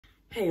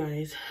Hey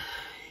guys,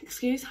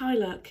 excuse how I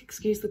look,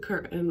 excuse the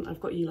curtain, I've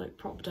got you like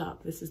propped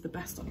up, this is the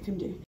best I can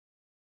do.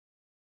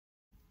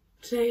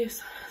 Today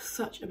is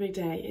such a big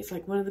day, it's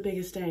like one of the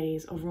biggest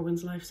days of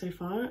Robin's life so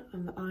far,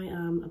 and I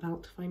am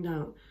about to find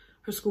out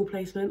her school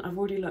placement. I've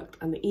already looked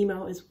and the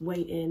email is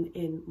waiting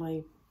in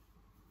my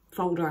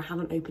folder, I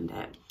haven't opened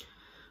it.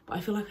 But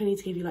I feel like I need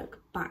to give you like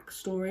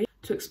backstory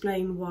to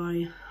explain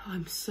why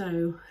I'm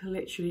so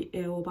literally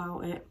ill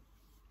about it.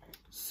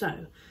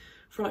 So,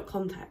 for like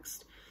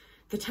context,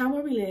 the town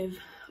where we live,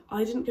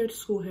 I didn't go to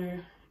school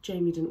here,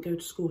 Jamie didn't go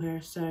to school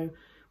here, so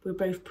we're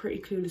both pretty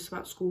clueless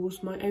about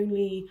schools. My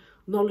only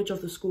knowledge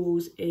of the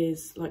schools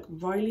is like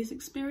Riley's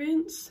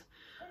experience,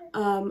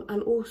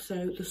 and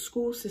also the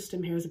school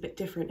system here is a bit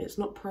different. It's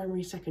not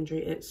primary,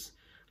 secondary, it's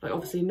like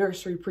obviously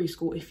nursery,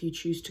 preschool if you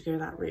choose to go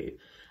that route,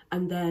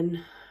 and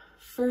then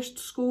first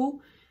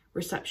school,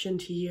 reception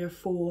to year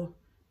 4,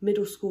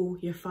 middle school,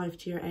 year 5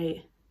 to year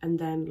 8, and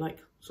then like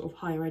sort of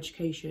higher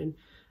education,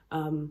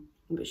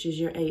 which is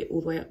year 8 all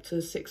the way up to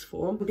 6th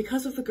form.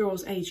 Because of the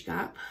girls' age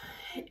gap,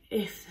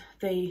 if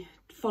they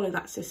follow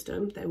that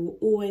system, they will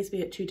always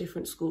be at 2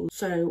 different schools.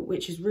 So,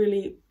 which is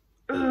really,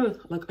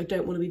 like I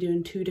don't want to be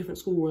doing 2 different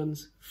school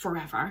runs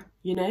forever,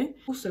 you know?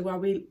 Also, where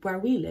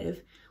we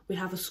live, we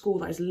have a school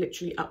that is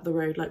literally up the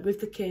road. Like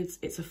with the kids,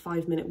 it's a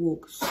 5-minute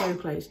walk, so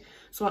close.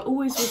 So I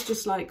always was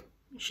just like,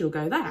 she'll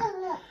go there.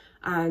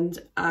 And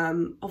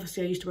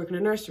obviously I used to work in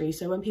a nursery,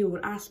 so when people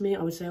would ask me,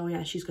 I would say, oh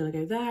yeah, she's gonna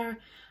go there.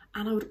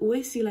 And I would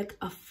always see like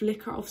a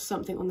flicker of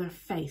something on their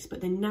face,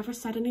 but they never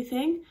said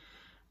anything,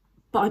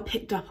 but I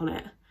picked up on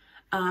it.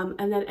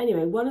 And then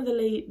anyway, one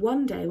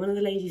day, one of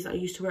the ladies that I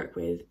used to work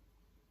with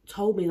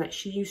told me that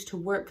she used to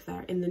work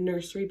there in the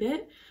nursery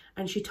bit,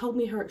 and she told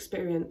me her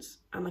experience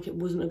and like it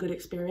wasn't a good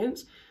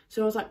experience.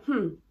 So I was like,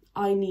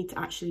 I need to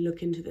actually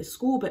look into this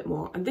school a bit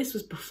more. And this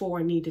was before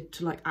I needed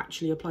to like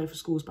actually apply for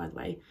schools, by the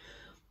way.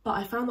 But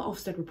I found the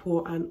Ofsted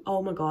report and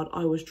oh my God,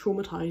 I was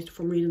traumatised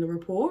from reading the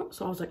report.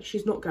 So I was like,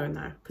 she's not going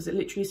there, because it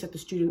literally said the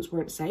students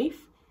weren't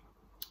safe.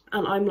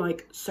 And I'm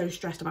like so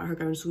stressed about her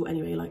going to school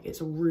anyway, like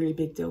it's a really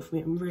big deal for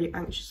me. I'm really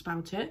anxious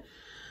about it.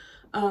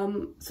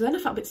 So then I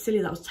felt a bit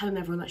silly that I was telling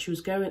everyone that she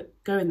was going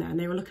there, and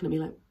they were looking at me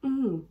like,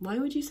 why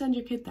would you send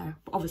your kid there?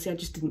 But obviously I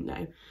just didn't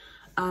know.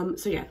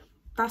 So yeah,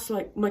 that's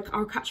like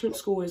our catchment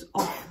school is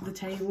off the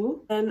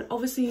table. And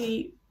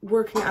obviously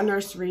working at a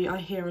nursery, I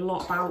hear a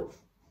lot about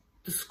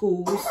the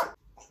schools.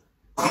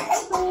 You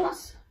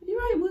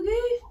right,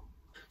 Woogie?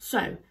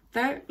 So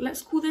there,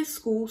 let's call this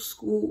school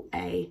School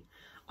A.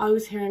 I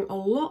was hearing a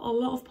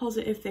lot of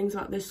positive things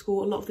about this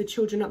school. A lot of the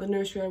children at the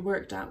nursery I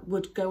worked at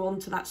would go on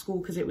to that school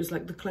because it was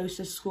like the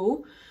closest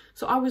school.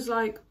 So I was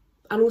like,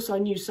 and also I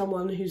knew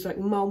someone whose like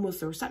mum was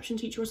the reception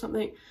teacher or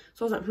something.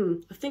 So I was like,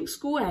 I think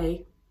School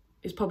A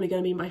is probably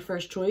going to be my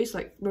first choice.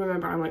 Like,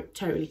 remember, I'm like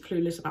totally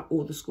clueless about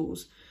all the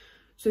schools.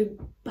 So,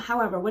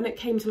 however, when it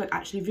came to like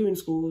actually viewing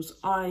schools,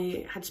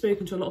 I had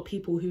spoken to a lot of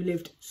people who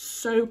lived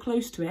so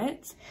close to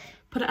it,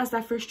 put it as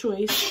their first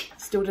choice,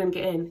 still didn't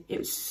get in. It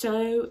was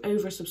so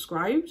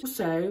oversubscribed.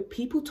 So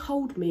people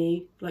told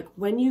me, like,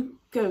 when you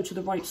go to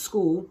the right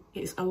school,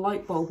 it's a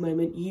light bulb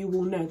moment. You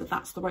will know that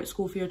that's the right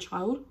school for your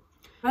child.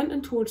 Went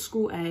and toured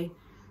School A,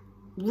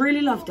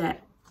 really loved it.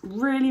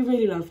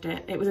 Really loved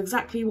it. It was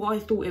exactly what I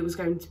thought it was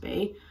going to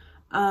be.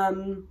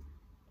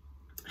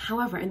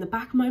 However, in the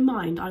back of my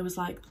mind, I was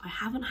like, I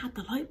haven't had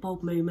the light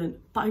bulb moment,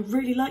 but I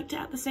really liked it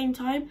at the same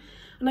time.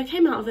 And I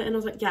came out of it and I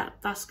was like, yeah,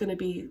 that's going to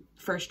be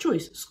first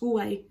choice.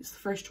 School A is the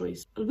first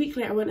choice. A week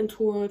later, I went and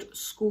toured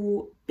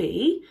School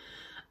B,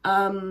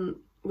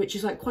 which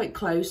is like quite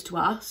close to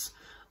us.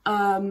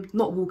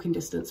 Not walking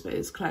distance, but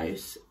it's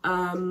close.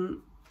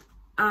 And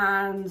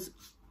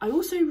I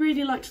also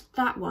really liked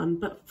that one,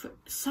 but for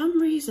some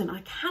reason,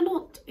 I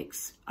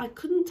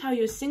couldn't tell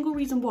you a single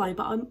reason why,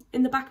 but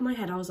in the back of my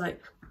head, I was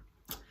like,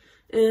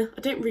 I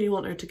don't really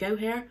want her to go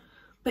here.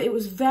 But it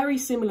was very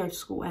similar to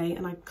School A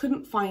and I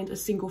couldn't find a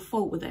single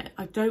fault with it.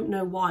 I don't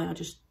know why, I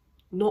just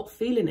not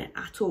feeling it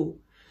at all.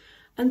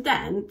 And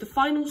then the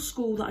final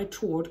school that I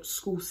toured,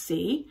 School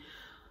C,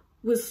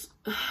 was,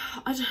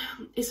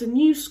 it's a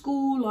new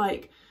school,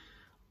 like,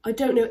 I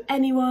don't know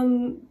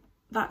anyone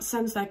that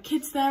sends their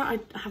kids there. I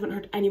haven't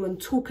heard anyone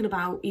talking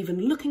about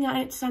even looking at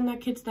it to send their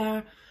kids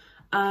there.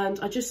 And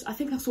I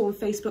think I saw on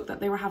Facebook that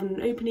they were having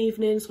an open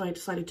evening, so I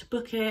decided to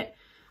book it.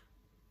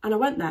 And I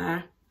went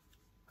there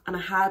and I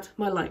had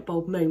my light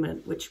bulb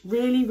moment, which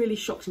really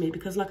shocked me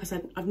because, like I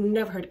said, I've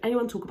never heard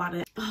anyone talk about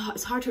it.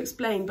 It's hard to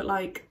explain, but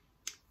like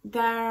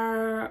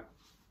their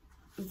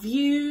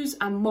views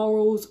and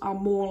morals are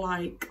more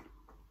like,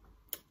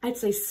 I'd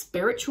say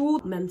spiritual,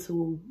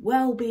 mental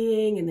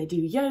well-being, and they do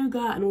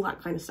yoga and all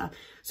that kind of stuff.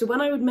 So when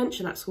I would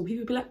mention that school,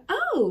 people would be like,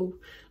 oh,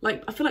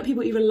 like I feel like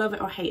people either love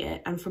it or hate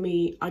it. And for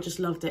me, I just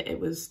loved it. It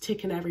was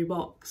ticking every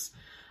box.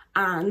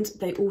 And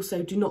they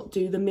also do not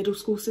do the middle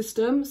school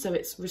system. So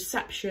it's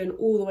reception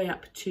all the way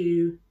up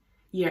to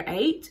year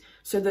 8.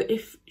 So that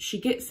if she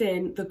gets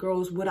in, the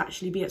girls would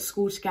actually be at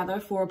school together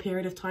for a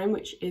period of time,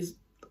 which is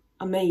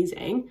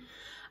amazing.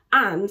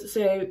 And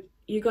so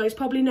you guys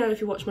probably know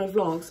if you watch my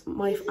vlogs,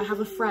 I have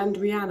a friend,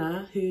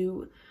 Rihanna,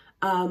 who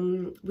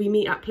we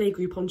meet at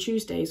playgroup on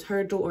Tuesdays.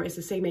 Her daughter is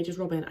the same age as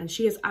Robin, and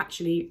she is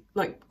actually,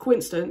 like,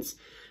 coincidence,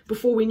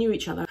 before we knew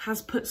each other,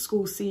 has put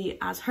school C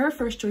as her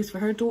first choice for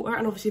her daughter,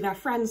 and obviously they're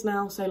friends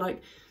now, so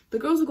like the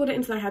girls have got it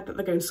into their head that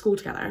they're going to school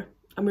together,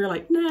 and we were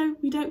like, no,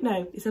 we don't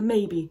know, it's a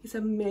maybe, it's a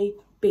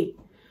maybe.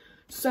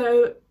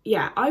 So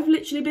yeah, I've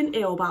literally been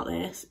ill about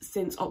this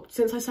since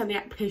I sent the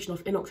application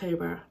off in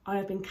October. I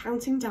have been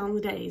counting down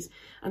the days,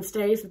 and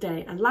today is the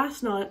day, and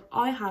last night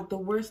I had the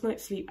worst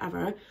night's sleep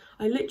ever.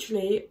 I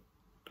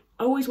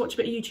always watch a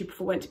bit of YouTube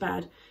before I went to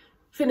bed,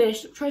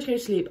 finished, tried to go to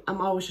sleep,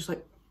 and I was just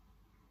like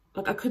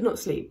I could not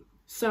sleep.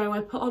 So I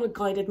put on a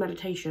guided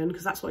meditation,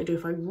 because that's what I do.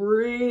 If I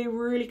really,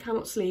 really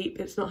cannot sleep,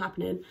 it's not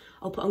happening,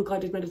 I'll put on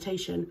guided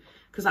meditation,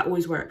 because that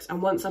always works.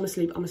 And once I'm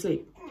asleep, I'm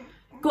asleep.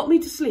 Got me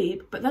to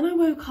sleep, but then I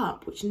woke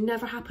up, which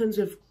never happens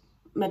with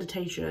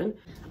meditation.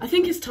 I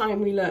think it's time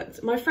we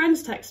looked. My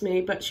friend's texted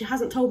me, but she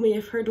hasn't told me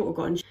if her daughter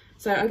got in.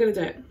 So I'm gonna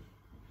do it.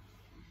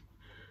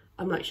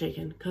 I'm like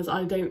shaking, because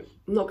I'm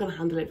not gonna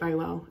handle it very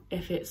well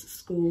if it's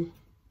school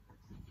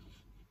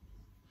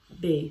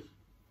B.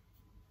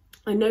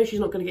 I know she's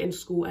not going to get into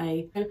school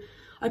A.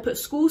 I put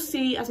school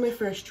C as my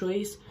first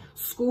choice,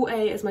 school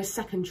A as my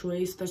second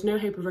choice, there's no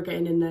hope of her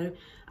getting in though,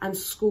 and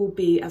school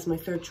B as my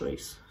third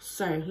choice.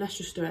 So let's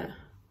just do it.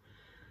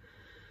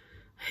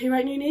 You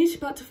right, Noonies? You're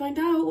about to find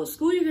out what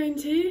school you're going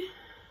to.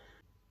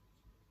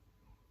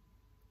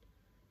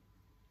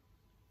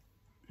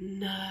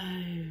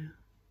 No.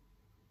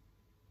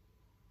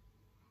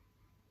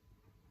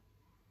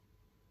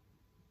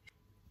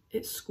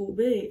 It's school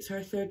B, it's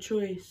her third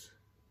choice.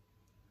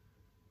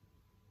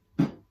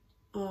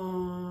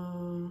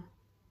 Oh,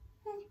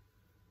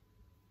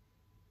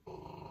 I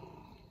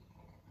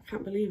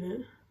can't believe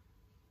it.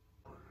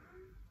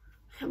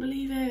 I can't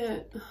believe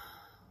it.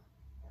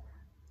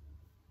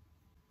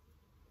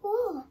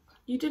 What?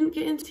 You didn't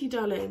get into,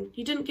 darling.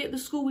 You didn't get the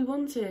school we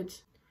wanted.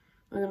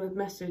 I'm gonna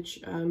message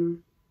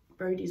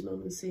Brody's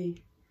mum and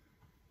see.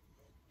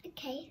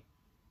 Okay.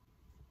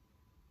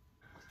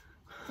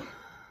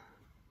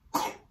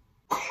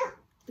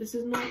 This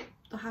is not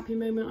the happy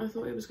moment I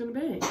thought it was gonna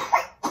be.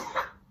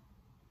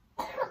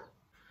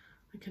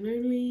 I can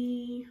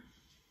only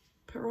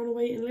put her on a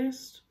waiting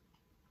list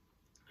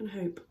and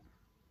hope.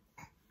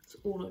 That's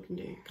all I can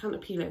do. Can't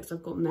appeal it because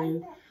I've got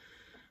no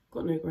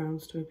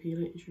grounds to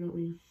appeal it, do you know what I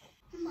mean?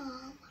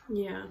 Mom.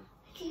 Yeah.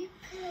 Can you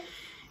put...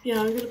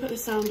 Yeah, I'm gonna put the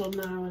sound on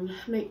now and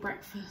make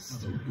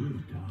breakfast. Have a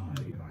good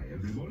day. Bye,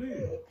 everybody.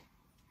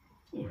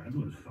 Oh, that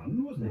was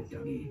fun, wasn't it,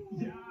 Dougie?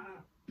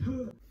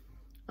 Yeah.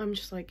 I'm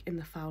just like in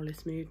the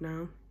foulest mood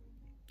now.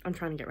 I'm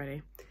trying to get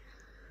ready.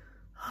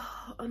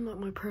 Unlike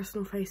my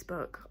personal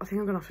Facebook, I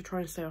think I'm gonna have to try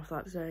and stay off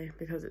that today,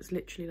 because it's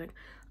literally like,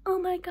 oh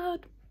my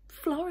god,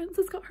 Florence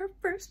has got her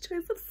first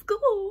choice of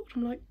school.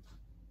 I'm like,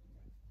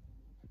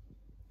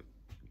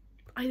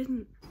 I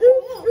didn't.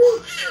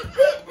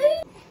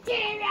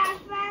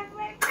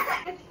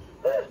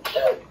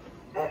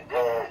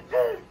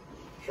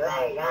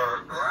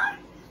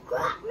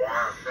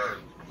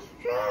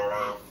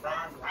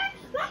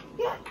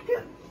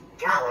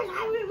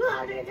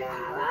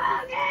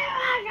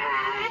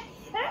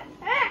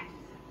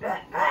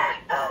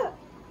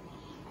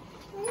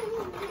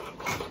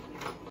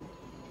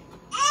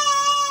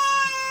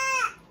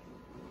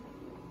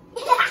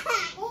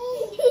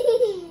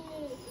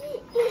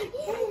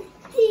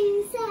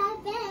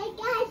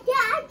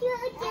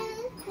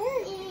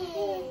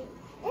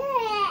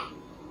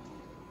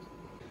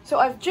 So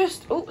I've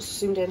just, oh,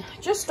 zoomed in,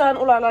 just done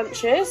all our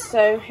lunches.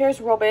 So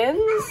here's Robin's,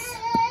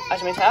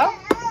 as you may tell.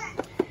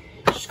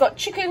 She's got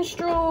chicken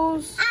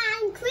straws.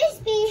 And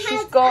crispy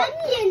has got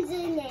onions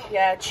in it.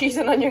 Yeah, cheese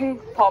and onion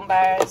palm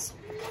bears.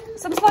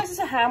 Some slices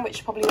of ham, which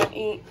she probably won't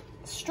eat.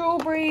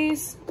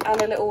 Strawberries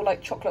and a little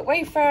like chocolate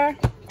wafer.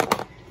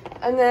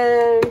 And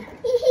then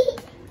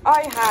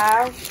I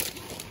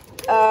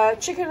have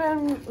chicken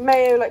and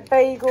mayo like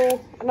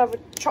bagel, another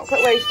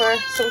chocolate wafer,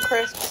 some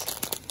crisps.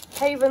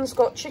 Haven's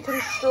got chicken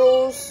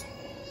straws,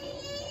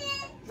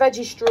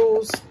 veggie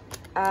straws,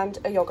 and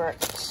a yogurt.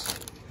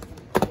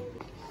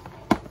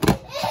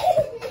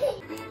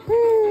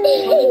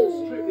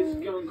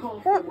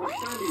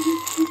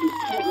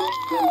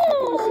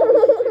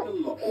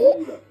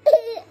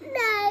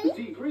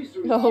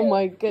 Oh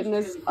my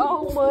goodness!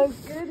 Oh my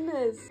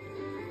goodness!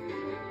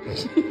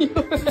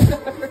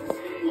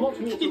 Hot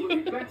water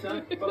would be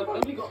better, but I've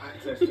only got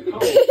access to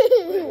cold.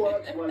 It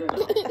works well enough.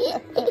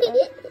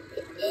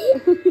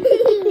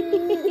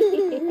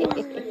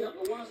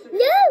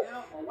 No!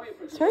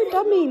 It's her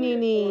dummy,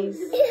 Nini's.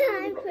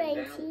 I'm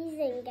playing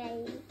teasing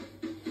game.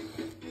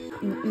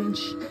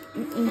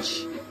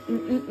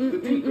 The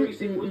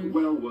degreasing was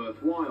well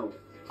worthwhile.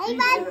 Hey,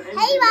 man!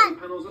 Hey, man!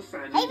 Panels are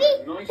sanded Hey,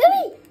 back nicely.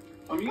 hey!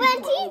 I'm using Well, my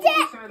tease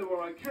it! sander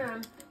where I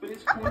can, but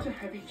it's quite a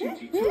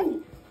heavy-duty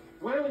tool.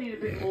 Where we need a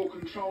bit more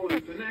control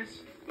and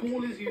finesse,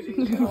 Paul is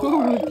using his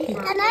old-fashioned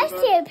And I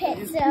see a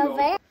picture of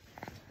it.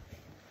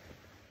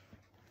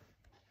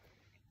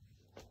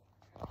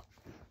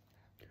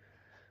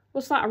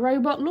 What's that, a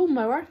robot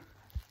lawnmower?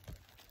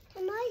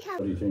 Can I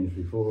have Things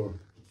before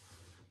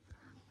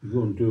you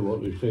go and do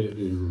what they say at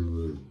the end of the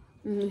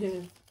room.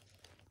 Yeah.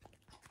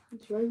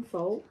 It's your own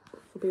fault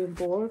for being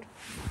bored.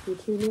 You're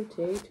too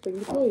naughty to bring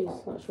the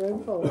toys. That's your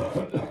own fault.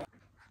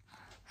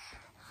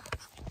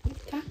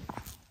 Okay.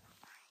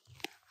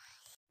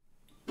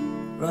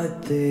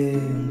 Right there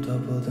on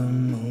top of the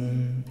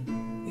moon,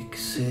 we could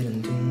sit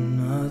and do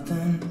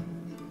nothing.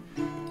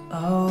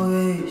 I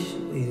wish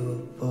we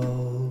were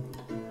bold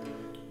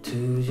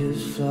to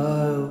just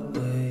fly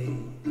away.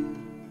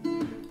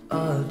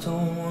 I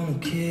don't wanna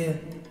care,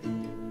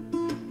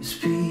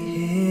 just be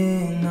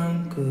here and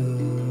I'm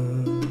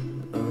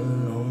good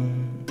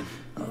alone.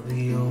 I'll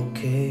be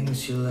okay,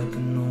 miss you like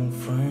an old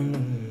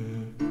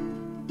friend.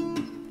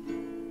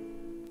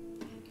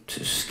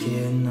 Too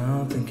scared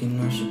now, thinking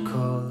I should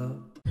call up.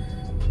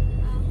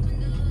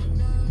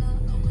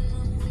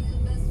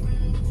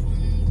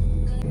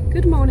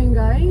 Good morning,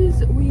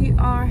 guys. We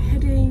are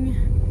heading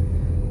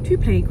to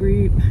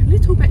playgroup, a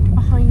little bit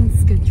behind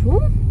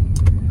schedule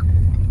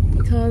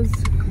because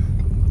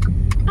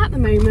at the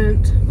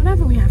moment,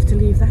 whenever we have to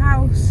leave the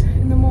house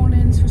in the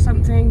mornings for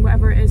something,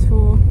 whatever it is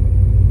for,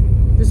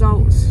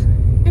 results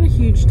in a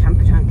huge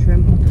temper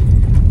tantrum,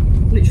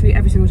 literally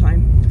every single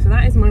time. So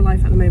that is my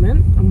life at the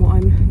moment and what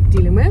I'm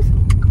dealing with.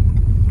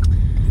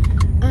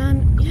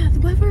 And yeah, the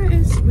weather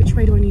is, which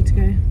way do I need to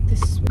go?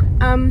 This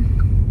way.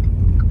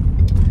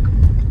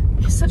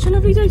 It's such a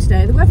lovely day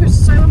today. The weather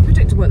is so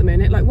unpredictable at the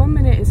minute. Like 1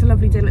 minute it's a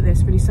lovely day like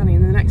this, really sunny,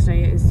 and the next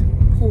day it is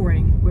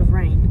pouring with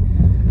rain.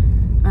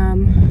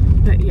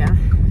 But yeah,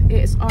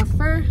 it's our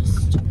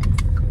first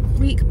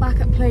week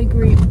back at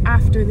playgroup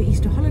after the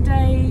Easter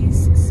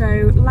holidays.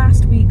 So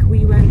last week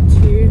we went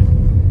to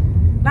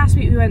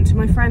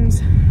my friend's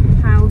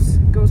house,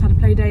 girls had a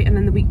play date, and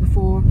then the week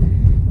before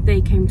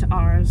they came to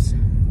ours.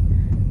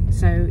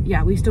 So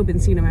yeah, we've still been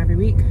seeing them every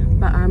week,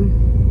 but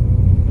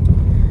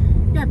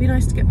yeah, it'd be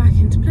nice to get back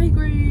into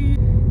playgroup.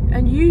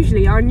 And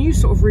usually our new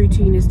sort of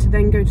routine is to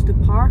then go to the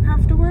park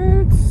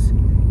afterwards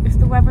if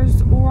the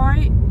weather's all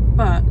right.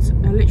 But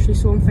I literally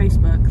saw on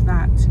Facebook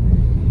that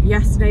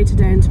yesterday,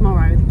 today and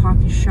tomorrow the park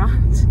is shut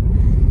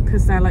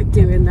because they're like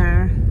doing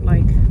their,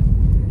 like,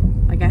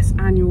 I guess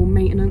annual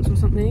maintenance or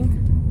something.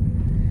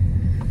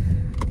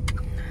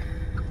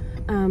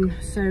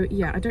 So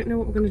yeah, I don't know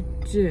what we're gonna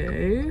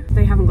do.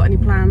 They haven't got any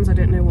plans. I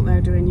don't know what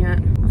they're doing yet.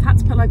 I've had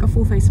to put like a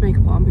full face of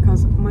makeup on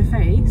because my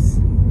face,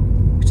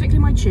 particularly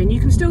my chin, you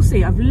can still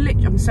see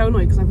I'm so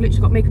annoyed because I've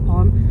literally got makeup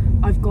on.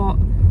 I've got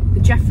the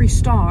Jeffree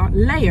Star,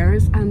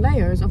 layers and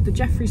layers of the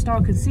Jeffree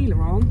Star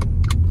concealer on.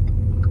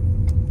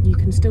 You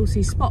can still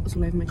see spots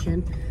all over my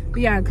chin.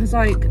 But yeah, because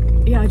like,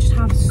 yeah, I just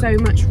have so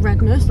much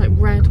redness, like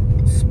red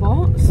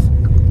spots.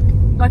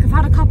 Like I've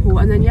had a couple,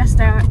 and then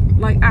yesterday,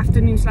 like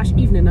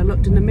afternoon/evening, I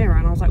looked in the mirror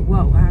and I was like,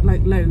 whoa, I had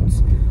like loads.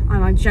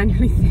 And I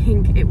genuinely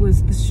think it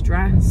was the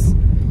stress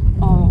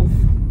of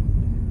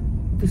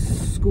the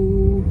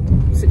school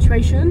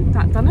situation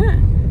that done it.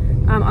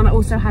 And I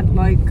also had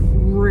like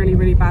really,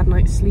 really bad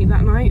night's sleep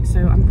that night.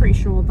 So I'm pretty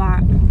sure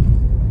that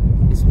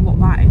is what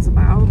that is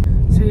about.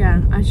 So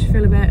yeah, I just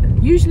feel a bit,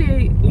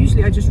 usually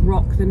I just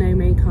rock the no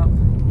makeup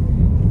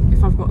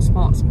if I've got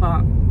spots,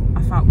 but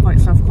I felt quite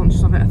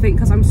self-conscious of it. I think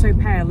because I'm so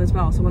pale as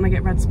well, so when I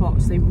get red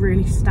spots they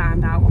really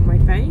stand out on my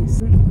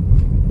face.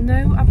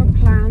 No other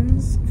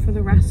plans for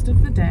the rest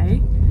of the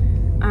day.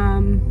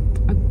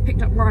 I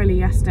picked up Riley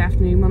yesterday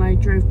afternoon when I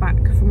drove back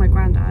from my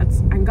granddad's,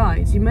 and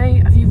guys,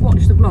 if you've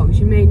watched the vlogs,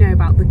 you may know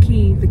about the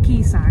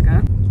key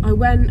saga. I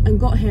went and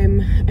got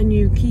him a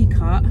new key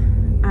cut,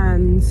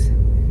 and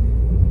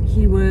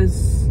he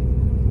was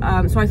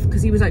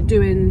because he was like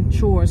doing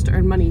chores to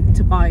earn money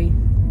to buy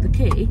the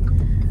key,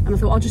 and I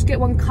thought I'll just get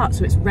one cut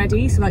so it's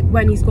ready, so like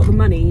when he's got the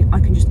money I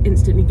can just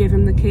instantly give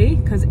him the key,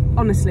 because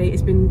honestly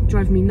it's been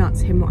driving me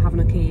nuts him not having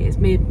a key. It's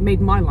made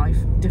my life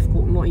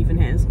difficult, not even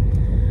his.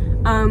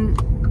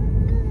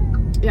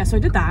 Yeah, so I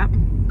did that,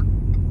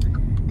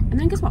 and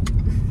then guess what,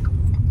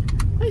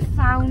 I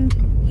found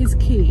his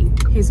key,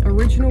 his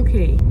original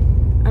key,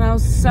 and I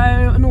was so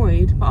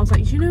annoyed, but I was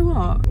like, do you know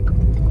what,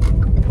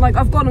 like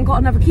I've gone and got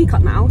another key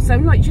cut now, so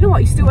I'm like, do you know what,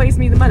 he still owes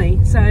me the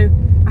money. So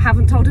I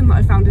haven't told him that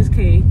I found his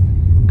key,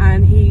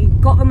 and he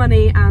got the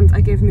money and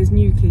I gave him his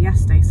new key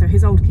yesterday. So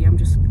his old key I'm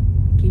just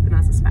keeping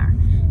as a spare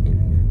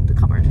in the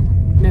cupboard.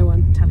 No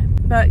one tell him.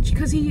 But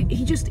because he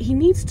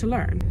needs to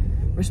learn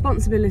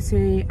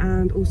responsibility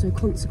and also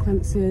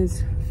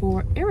consequences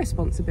for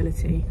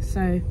irresponsibility.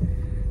 So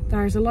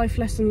there's a life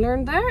lesson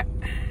learned there.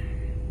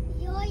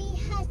 He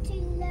has to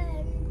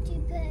learn to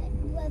put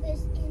rubbish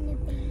in the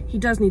bin. He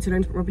does need to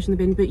learn to put rubbish in the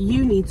bin, but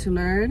you need to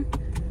learn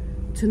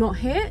to not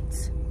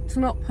hit, to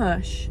not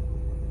push.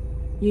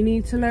 You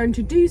need to learn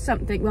to do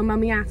something when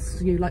mummy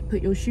asks you, like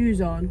put your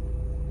shoes on.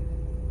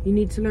 You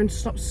need to learn to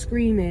stop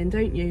screaming,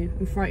 don't you,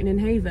 and frightening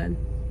Haven.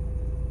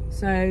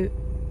 So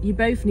you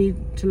both need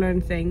to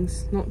learn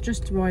things, not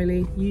just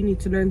Riley, you need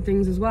to learn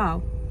things as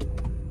well.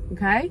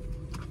 Okay?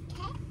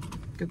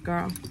 Good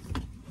girl.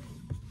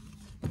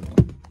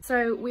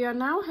 So we are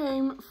now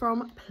home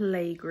from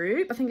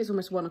playgroup. I think it's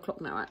almost 1 o'clock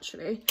now,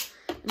 actually.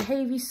 And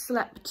Havy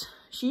slept.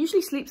 She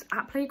usually sleeps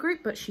at playgroup,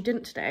 but she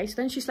didn't today. So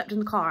then she slept in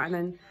the car, and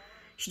then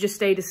she just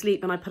stayed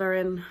asleep, and I put her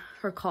in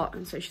her cot,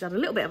 and so she's had a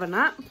little bit of a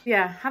nap.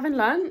 Yeah, having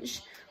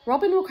lunch.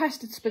 Robin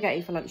requested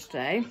spaghetti for lunch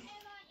today.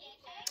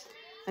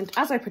 And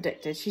as I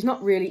predicted, she's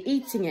not really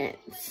eating it.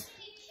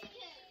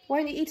 Why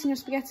aren't you eating your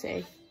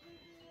spaghetti?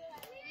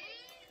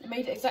 I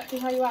made it exactly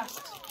how you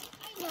asked.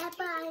 Yeah,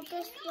 but I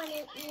just want to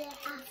eat it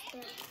after.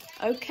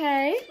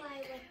 Okay.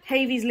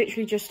 Havy's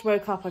literally just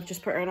woke up. I've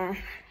just put her in her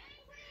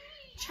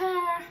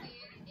chair.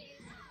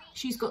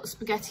 She's got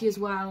spaghetti as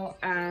well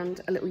and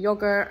a little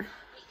yogurt.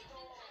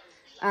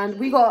 And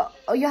we got,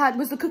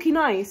 was the cookie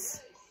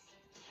nice?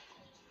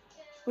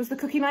 Was the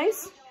cookie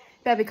nice?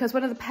 Yeah, because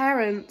one of the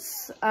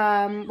parents,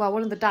 well,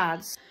 one of the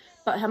dads,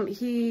 but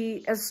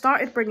he has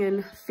started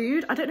bringing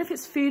food. I don't know if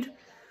it's food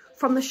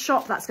from the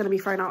shop that's going to be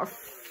thrown out or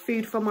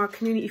food from our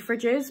community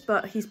fridges,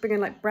 but he's bringing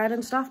like bread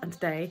and stuff, and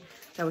today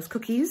there was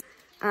cookies.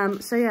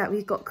 So yeah,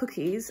 we got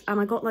cookies, and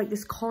I got like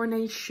this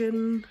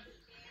coronation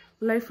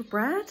loaf of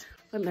bread.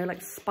 I don't know,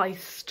 like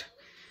spiced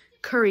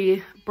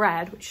curry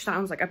bread, which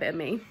sounds like a bit of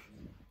me.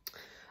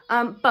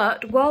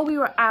 But while we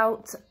were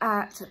out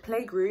at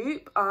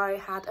playgroup,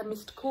 I had a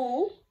missed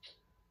call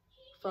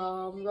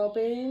from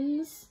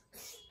Robin's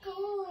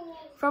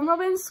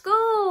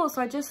school.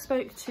 So I just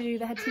spoke to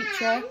the head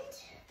teacher. And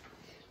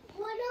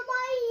one of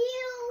my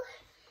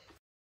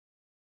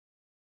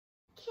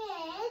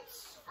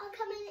kids are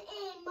coming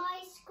in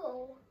my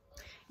school.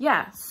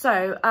 Yeah,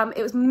 so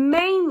it was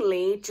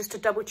mainly just to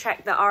double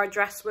check that our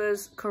address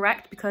was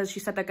correct, because she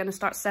said they're going to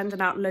start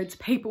sending out loads of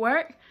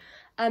paperwork.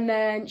 And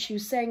then she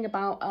was saying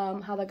about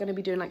how they're going to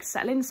be doing like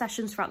settle-in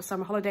sessions throughout the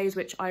summer holidays,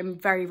 which I'm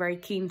very, very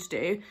keen to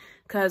do,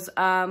 because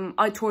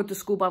I toured the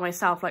school by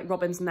myself. Like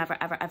Robin's never,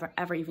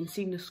 ever even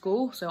seen the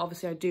school. So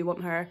obviously I do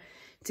want her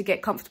to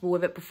get comfortable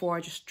with it before I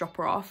just drop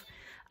her off.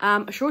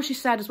 I'm sure she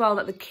said as well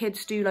that the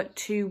kids do like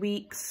 2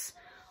 weeks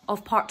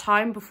of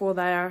part-time before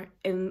they're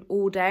in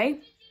all day.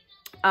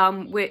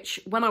 Which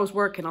when I was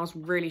working, I was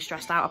really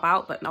stressed out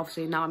about, but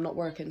obviously now I'm not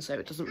working, so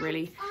it doesn't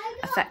really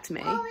affect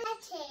me.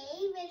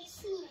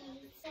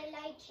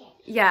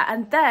 Yeah,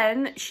 and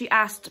then she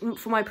asked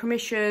for my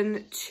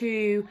permission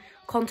to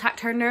contact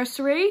her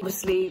nursery.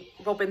 Obviously,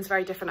 Robin's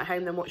very different at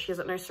home than what she is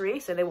at nursery,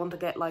 so they want to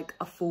get like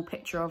a full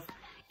picture of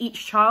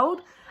each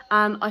child.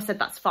 And I said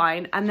that's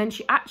fine. And then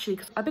she actually,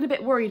 because I've been a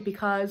bit worried,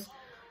 because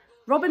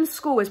Robin's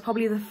school is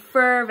probably the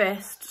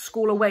furthest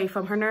school away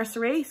from her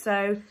nursery,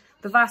 so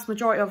the vast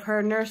majority of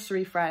her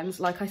nursery friends,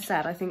 like I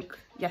said, I think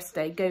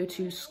yesterday, go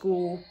to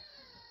school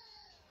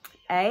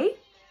A.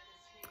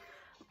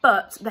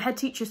 But the head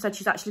teacher said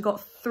she's actually got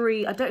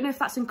 3, I don't know if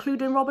that's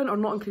including Robin or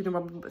not including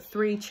Robin, but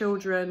 3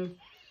 children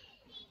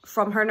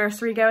from her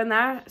nursery going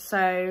there.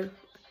 So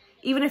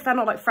even if they're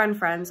not like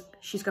friends,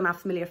 she's going to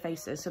have familiar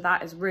faces. So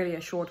that has really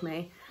assured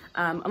me.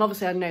 And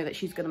obviously I know that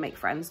she's going to make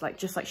friends, like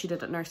just like she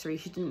did at nursery.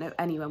 She didn't know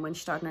anyone when she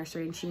started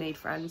nursery, and she made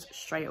friends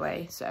straight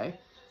away. So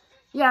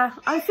yeah,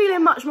 I'm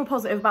feeling much more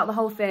positive about the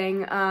whole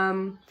thing.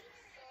 At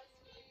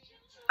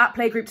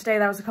playgroup today,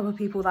 there was a couple of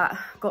people that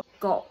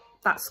got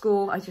that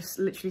school. I just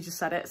literally just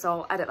said it, so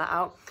I'll edit that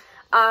out.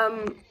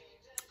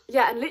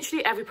 Yeah, and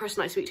literally every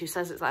person I speak to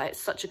says it's like it's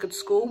such a good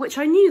school, which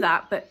I knew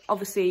that, but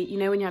obviously, you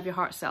know, when you have your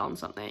heart set on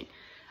something.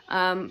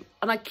 And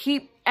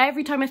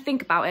every time I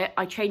think about it,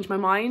 I change my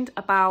mind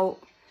about,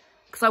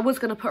 because I was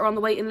going to put her on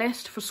the waiting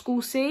list for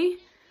school C,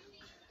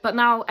 but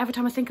now every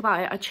time I think about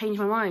it, I change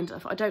my mind.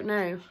 I don't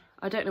know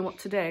what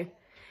to do.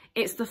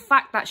 It's the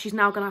fact that she's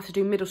now going to have to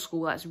do middle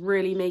school that's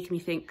really making me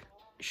think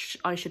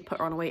I should put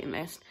her on a waiting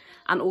list.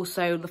 And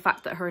also the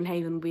fact that her and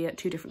Haven will be at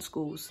 2 different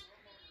schools.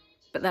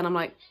 But then I'm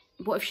like,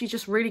 what if she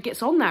just really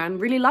gets on there and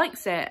really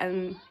likes it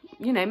and,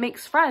 you know,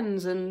 makes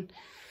friends? And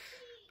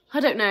I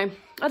don't know,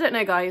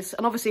 guys.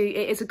 And obviously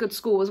it is a good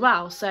school as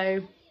well,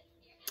 so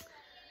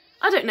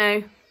I don't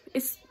know.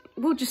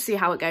 We'll just see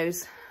how it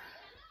goes.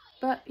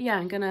 But yeah,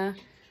 I'm gonna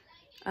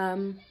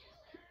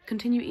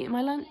continue eating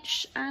my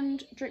lunch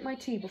and drink my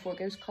tea before it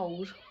goes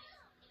cold.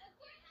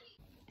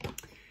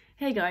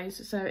 Hey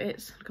guys, so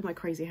look at my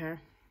crazy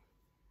hair.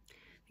 I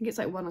think it's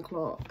like 1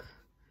 o'clock.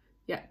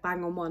 Yeah,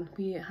 bang on 1.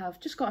 We have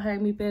just got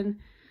home. We've been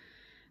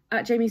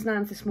at Jamie's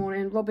nan's this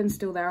morning. Robin's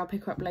still there. I'll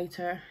pick her up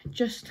later.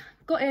 Just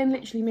got in,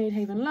 literally made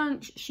Haven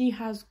lunch. She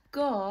has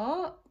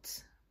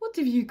got... What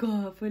have you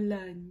got for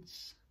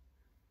lunch?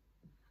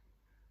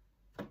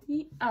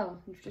 Oh,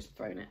 you've just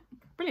thrown it.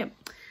 Brilliant.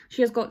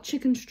 She has got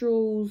chicken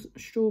straws,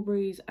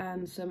 strawberries,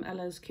 and some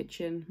Ella's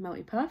Kitchen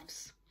Melty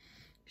Puffs.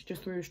 She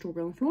just threw a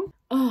strawberry on the floor.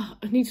 Oh,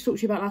 I need to talk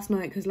to you about last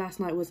night, because last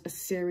night was a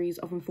series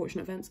of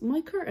unfortunate events.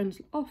 My curtain's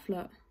off,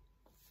 look.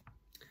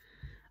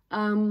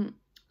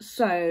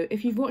 So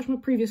if you've watched my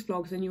previous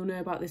vlogs, then you'll know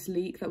about this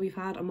leak that we've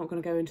had. I'm not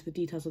going to go into the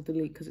details of the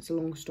leak because it's a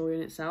long story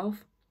in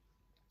itself.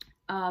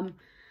 So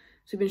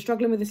we've been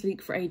struggling with this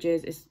leak for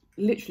ages. It's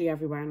literally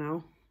everywhere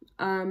now.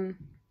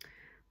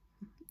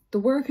 The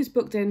work is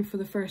booked in for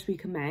the first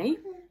week of May,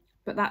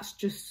 but that's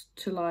just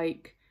to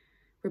like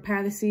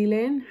repair the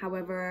ceiling.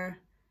 However,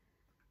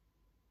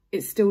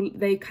 it's still,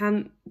 they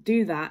can't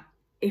do that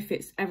if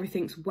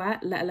everything's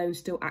wet, let alone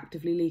still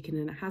actively leaking,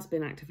 and it has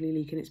been actively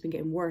leaking. It's been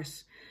getting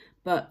worse.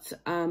 But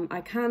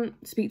I can't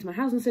speak to my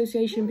housing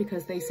association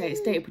because they say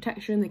it's data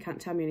protection. They can't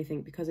tell me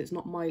anything because it's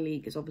not my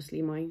leak. It's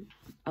obviously my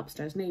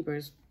upstairs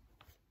neighbour's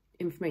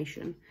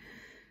information.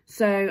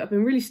 So I've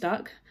been really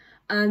stuck.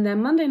 And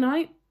then Monday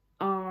night,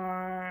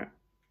 our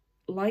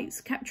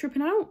lights kept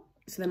tripping out.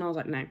 So then I was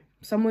like, no,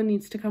 someone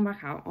needs to come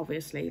back out,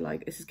 obviously.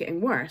 Like, this is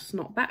getting worse,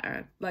 not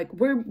better. Like,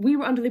 we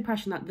were under the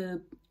impression that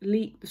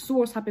the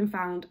source had been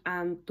found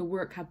and the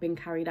work had been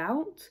carried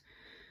out.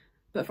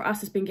 But for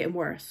us, it's been getting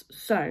worse.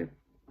 So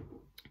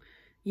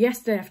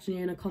yesterday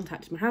afternoon, I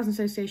contacted my housing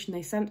association.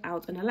 They sent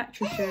out an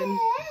electrician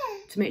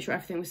to make sure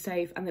everything was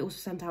safe. And they also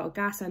sent out a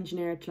gas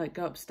engineer to like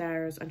go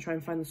upstairs and try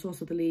and find the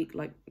source of the leak.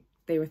 Like,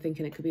 they were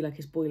thinking it could be like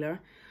his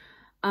boiler.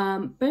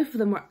 Both of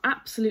them were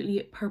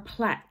absolutely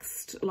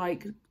perplexed,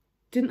 like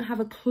didn't have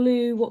a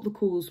clue what the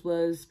cause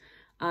was.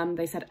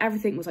 They said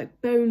everything was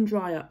like bone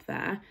dry up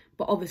there,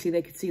 but obviously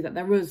they could see that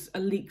there was a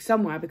leak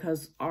somewhere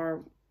because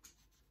our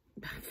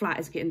flat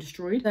is getting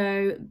destroyed.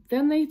 So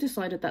then they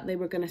decided that they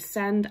were going to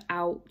send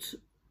out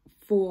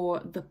for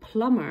the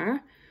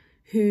plumber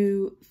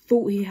who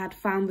thought he had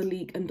found the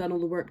leak and done all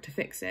the work to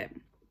fix it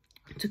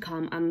to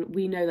come, and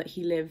we know that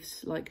he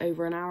lives like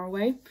over an hour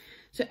away.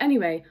 So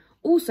anyway,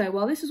 also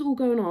while this is all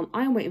going on,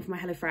 I am waiting for my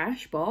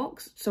HelloFresh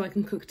box so I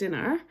can cook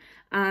dinner,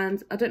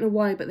 and I don't know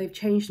why, but they've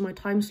changed my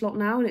time slot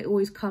now and it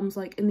always comes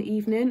like in the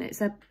evening. It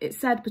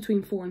said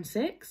between 4 and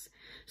 6.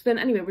 So then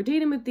anyway, we're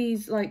dealing with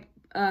these like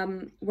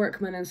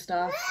workmen and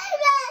stuff,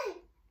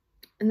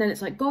 and then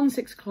it's like gone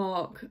 6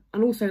 o'clock,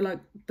 and also like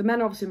the men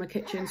are obviously in my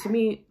kitchen, so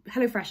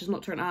HelloFresh has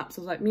not turned up,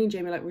 so I was like, me and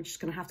Jamie, like, we're just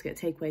gonna have to get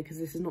a takeaway because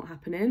this is not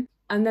happening.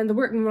 And then the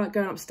workmen were like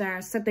going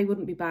upstairs, said they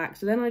wouldn't be back,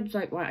 so then I was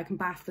like, right, I can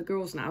bath the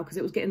girls now because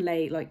it was getting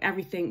late. Like,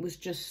 everything was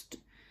just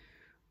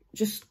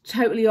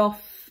totally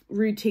off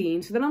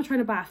routine. So then I'm trying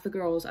to bath the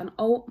girls, and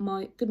oh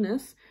my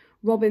goodness,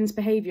 Robin's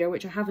behaviour,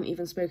 which I haven't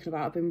even spoken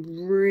about, I've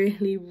been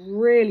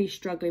really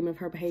struggling with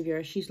her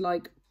behaviour. She's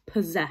like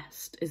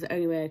possessed is the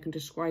only way I can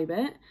describe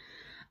it.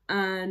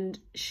 And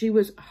she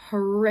was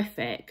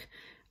horrific,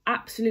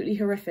 absolutely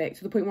horrific,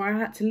 to the point where I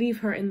had to leave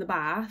her in the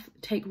bath,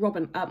 take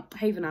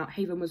Haven out.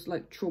 Haven was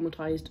like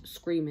traumatized,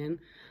 screaming.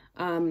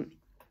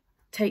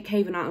 Take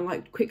Haven out and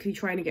like quickly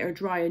trying to get her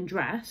dry and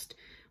dressed.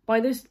 By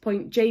this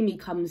point, Jamie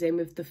comes in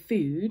with the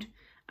food,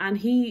 and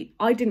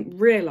I didn't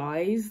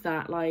realise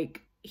that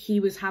like he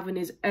was having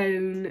his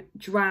own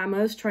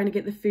dramas trying to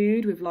get the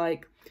food, with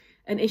like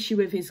an issue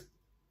with his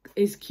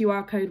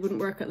QR code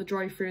wouldn't work at the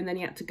drive-thru, and then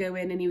he had to go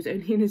in, and he was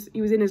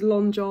in his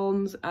long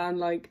johns, and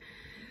like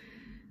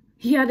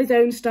he had his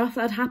own stuff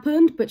that had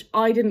happened, which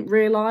I didn't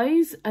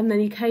realise. And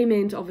then he came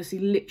in to obviously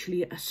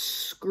literally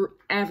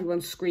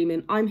everyone's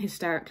screaming, I'm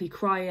hysterically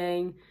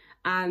crying,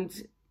 and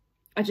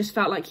I just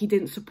felt like he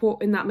didn't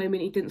support, in that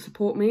moment he didn't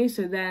support me.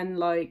 So then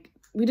like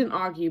we didn't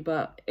argue,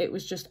 but it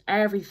was just,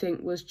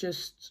 everything was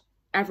just,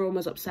 everyone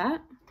was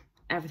upset,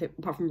 everything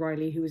apart from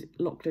Riley, who was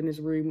locked in his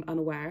room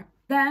unaware.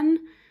 Then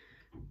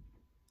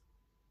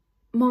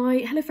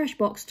my HelloFresh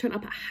box turned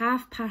up at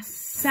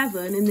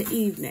 7:30 in the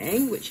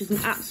evening, which is an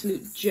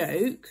absolute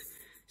joke.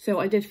 So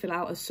I did fill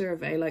out a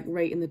survey, like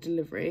rating the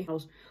delivery.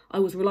 I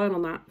was relying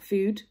on that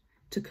food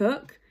to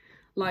cook.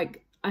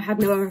 Like I had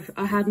no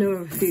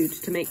other food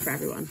to make for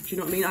everyone. Do you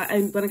know what I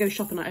mean? When I go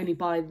shopping, I only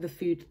buy the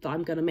food that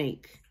I'm gonna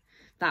make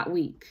that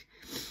week.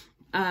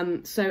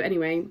 So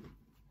anyway,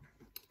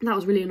 that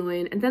was really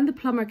annoying. And then the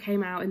plumber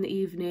came out in the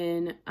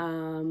evening.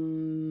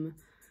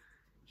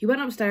 He went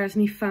upstairs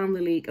and he found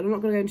the leak. And I'm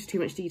not going to go into too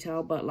much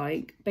detail, but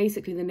like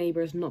basically the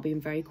neighbour is not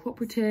being very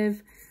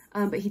cooperative.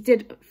 But he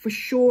did for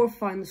sure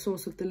find the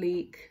source of the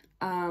leak,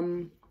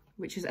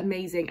 which is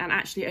amazing. And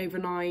actually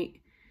overnight,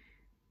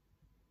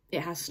 it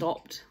has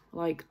stopped.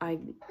 Like I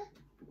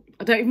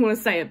don't even want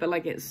to say it, but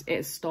like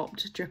it's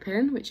stopped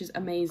dripping, which is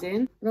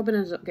amazing. Robin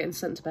ended up getting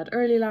sent to bed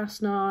early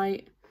last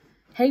night.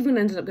 Haven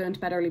ended up going to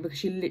bed early because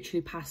she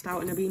literally passed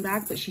out in her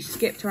beanbag, but she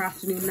skipped her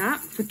afternoon nap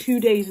for 2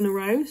 days in a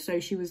row,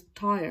 so she was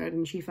tired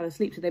and she fell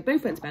asleep. So they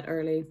both went to bed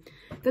early.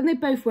 Then they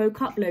both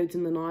woke up loads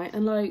in the night,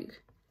 and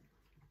like,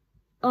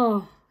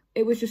 oh,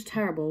 it was just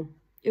terrible.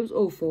 It was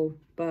awful,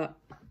 but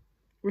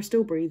we're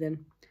still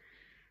breathing.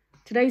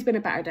 Today's been a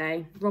better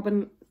day.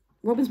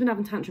 Robin's been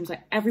having tantrums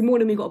like every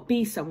morning. We've got to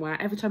be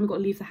somewhere. Every time we've got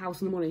to leave the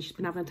house in the morning, she's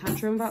been having a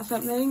tantrum about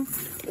something,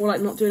 or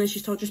like not doing as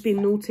she's told, just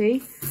being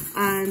naughty.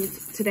 And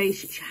today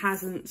she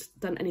hasn't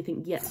done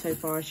anything yet so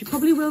far. She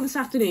probably will this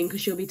afternoon because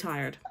she'll be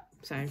tired.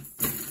 So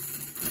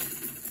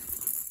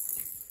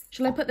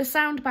shall I put the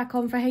sound back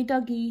on for Hey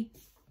Dougie?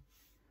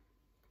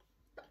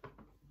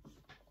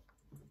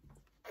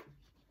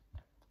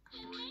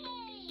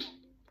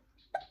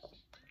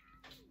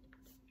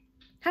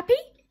 Happy?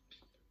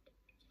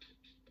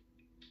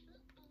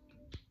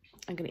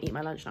 I'm gonna eat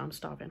my lunch now, I'm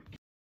starving.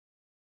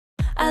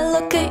 I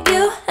look at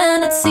you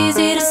and it's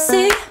easy to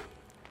see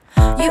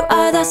you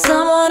are that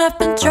someone I've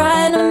been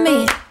trying to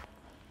meet.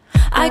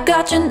 I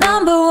got your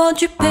number,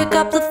 won't you pick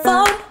up the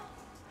phone?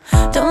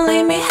 Don't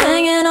leave me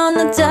hanging on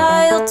the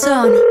dial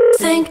tone.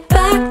 Think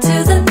back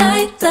to the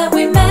night that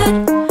we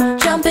met,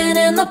 jumping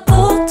in the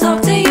pool,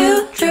 talk to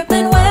you,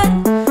 dripping wet.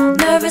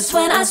 Nervous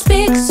when I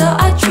speak, so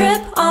I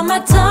trip on my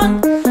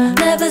tongue.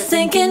 Never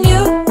thinking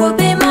you would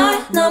be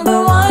my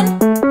number one.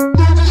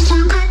 Nervous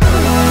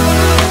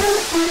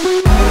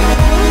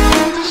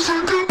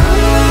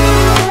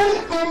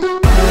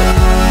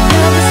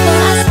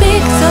when I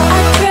speak, so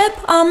I trip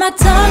on my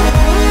tongue.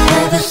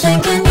 Never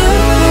thinking you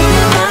would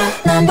be my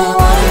number one.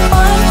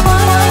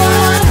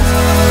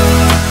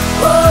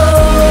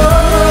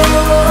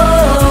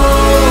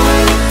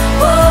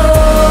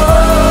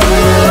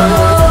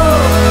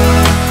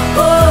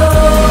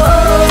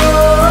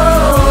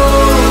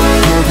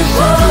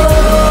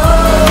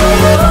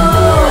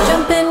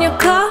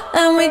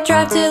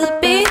 Drive to the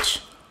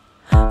beach.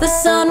 The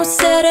sun was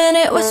setting,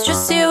 it was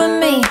just you and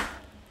me.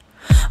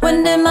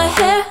 Wind in my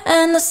hair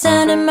and the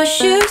sand in my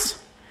shoes.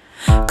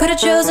 Could've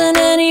chosen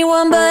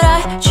anyone, but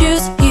I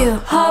choose you.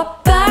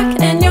 Hop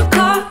back in your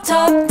car,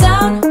 top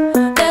down.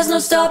 There's no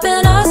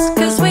stopping us,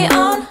 cause we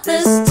own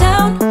this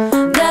town.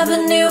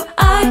 Never knew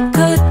I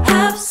could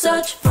have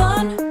such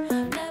fun.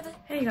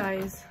 Hey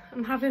guys,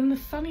 I'm having the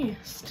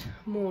funniest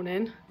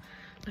morning.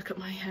 Look at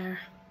my hair.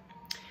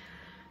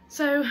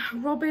 So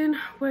Robin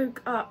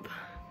woke up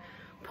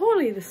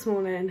poorly this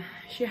morning.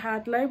 She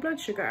had low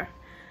blood sugar,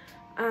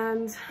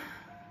 and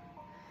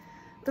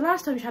the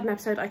last time she had an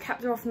episode I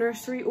kept her off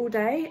nursery all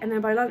day, and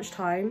then by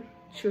lunchtime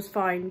she was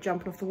fine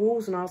jumping off the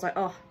walls, and I was like,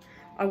 oh,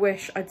 I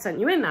wish I'd sent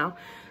you in now.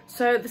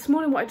 So this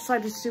morning what I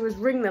decided to do was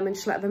ring them and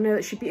just let them know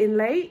that she'd be in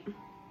late,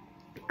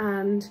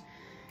 and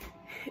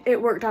it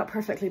worked out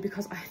perfectly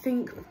because I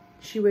think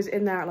she was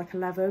in there at like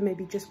 11,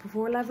 maybe just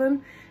before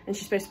 11, and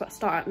she's supposed to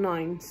start at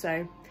 9.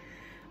 So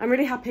I'm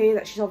really happy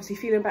that she's obviously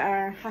feeling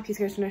better, happy to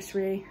go to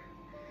nursery.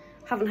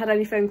 Haven't had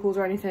any phone calls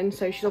or anything,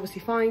 so she's obviously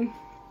fine.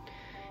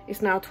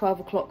 It's now 12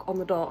 o'clock on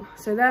the dot.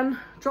 So then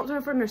dropped her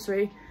for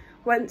nursery,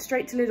 went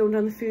straight to Lidl and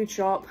done the food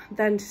shop,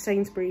 then to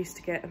Sainsbury's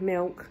to get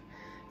milk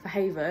for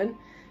Haven.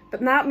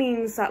 But that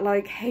means that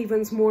like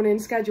Haven's morning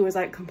schedule is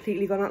like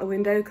completely gone out the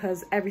window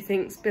because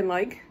everything's been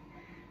like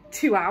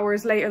 2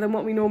 hours later than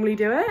what we normally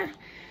do it.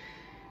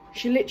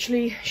 She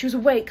was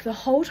awake the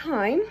whole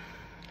time.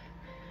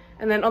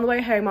 And then on the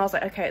way home, I was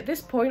like, okay, at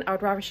this point, I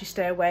would rather she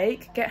stay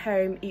awake, get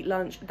home, eat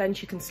lunch, then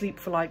she can sleep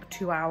for like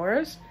 2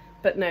 hours.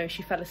 But no,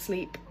 she fell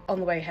asleep on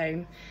the way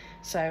home.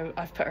 So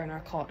I've put her in her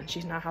cot and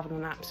she's now having a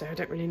nap. So I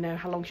don't really know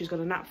how long she's got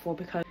a nap for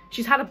because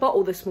she's had a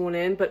bottle this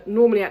morning, but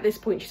normally at this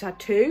point she's had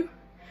 2,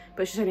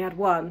 but she's only had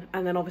 1.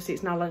 And then obviously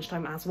it's now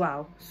lunchtime as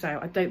well. So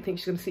I don't think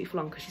she's gonna sleep for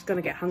long because she's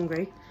gonna get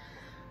hungry.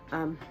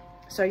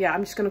 So yeah,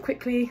 I'm just gonna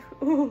quickly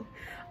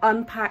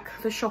unpack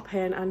the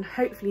shopping and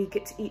hopefully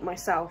get to eat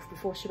myself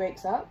before she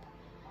wakes up.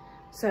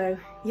 So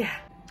yeah.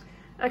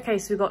 Okay,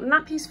 so we've got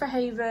nappies for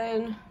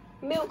Haven,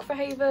 milk for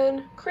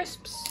Haven,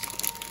 crisps,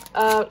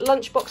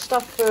 lunchbox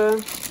stuff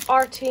for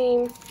our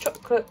team,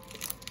 chocolate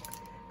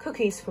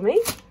cookies for me,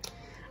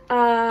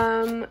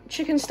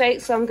 chicken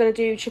steaks. So I'm going to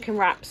do chicken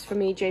wraps for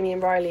me, Jamie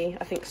and Riley,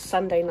 I think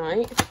Sunday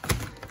night,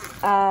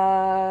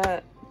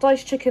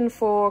 diced chicken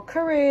for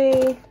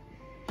curry,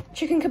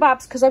 chicken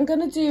kebabs because I'm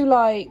going to do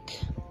like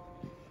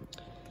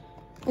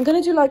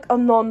a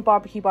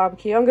non-barbecue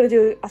barbecue. I'm going to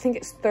do, I think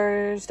it's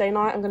Thursday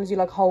night, I'm going to do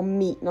like a whole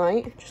meat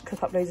night. Just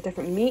cook up loads of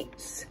different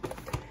meats.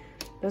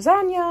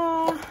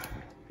 Lasagna.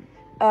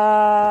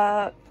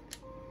 Oh,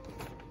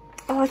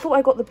 I thought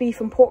I got the beef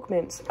and pork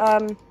mince.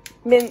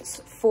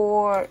 Mince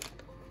for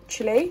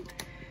chili.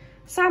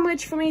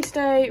 Sandwich for me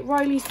today.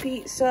 Riley's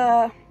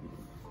pizza.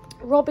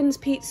 Robin's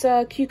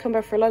pizza.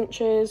 Cucumber for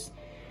lunches.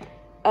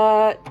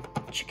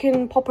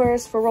 Chicken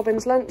poppers for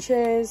Robin's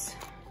lunches.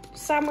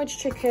 Sandwich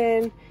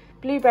chicken.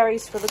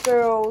 Blueberries for the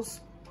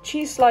girls,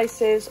 cheese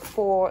slices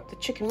for the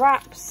chicken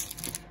wraps,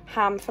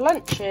 ham for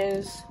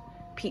lunches,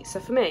 pizza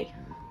for me.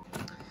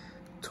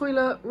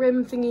 Toilet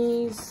rim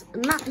thingies,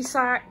 nappy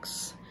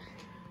sacks,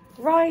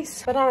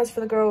 rice, bananas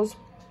for the girls,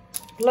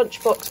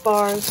 lunchbox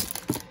bars,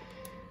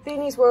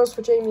 Beanie's Worlds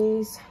for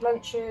Jamie's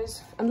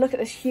lunches, and look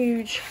at this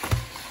huge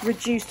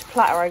reduced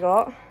platter I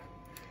got.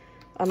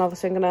 And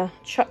obviously I'm gonna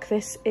chuck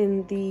this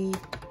in the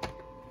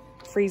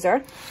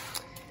freezer.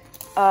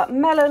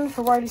 Melon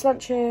for Riley's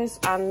lunches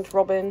and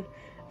Robin,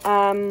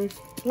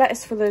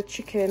 lettuce for the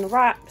chicken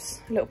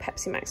wraps, a little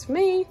Pepsi Max for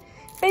me,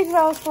 baby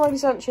bells for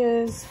Riley's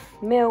lunches,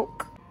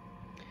 milk,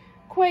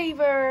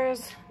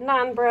 quavers,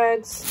 naan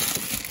breads,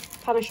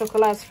 pan au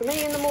chocolats for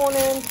me in the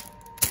morning,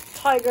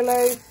 tiger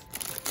loaf,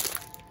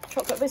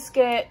 chocolate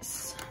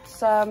biscuits,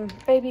 some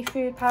baby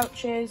food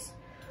pouches,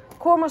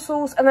 korma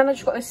sauce, and then I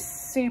just got this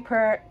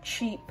super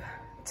cheap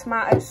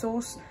tomato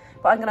sauce,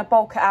 but I'm going to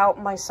bulk it out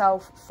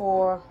myself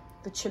for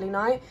the chilli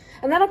night.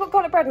 And then I've got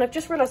garlic bread, and I've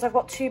just realised I've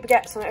got 2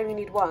 baguettes and I only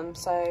need 1,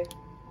 so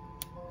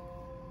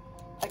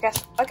I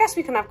guess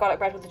we can have garlic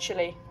bread with the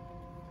chilli.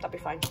 That'd be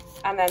fine.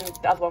 And then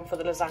the other one for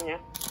the lasagna.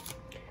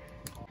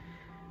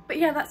 But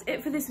yeah, that's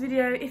it for this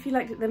video. If you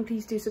liked it, then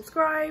please do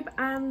subscribe,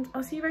 and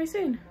I'll see you very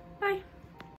soon. Bye.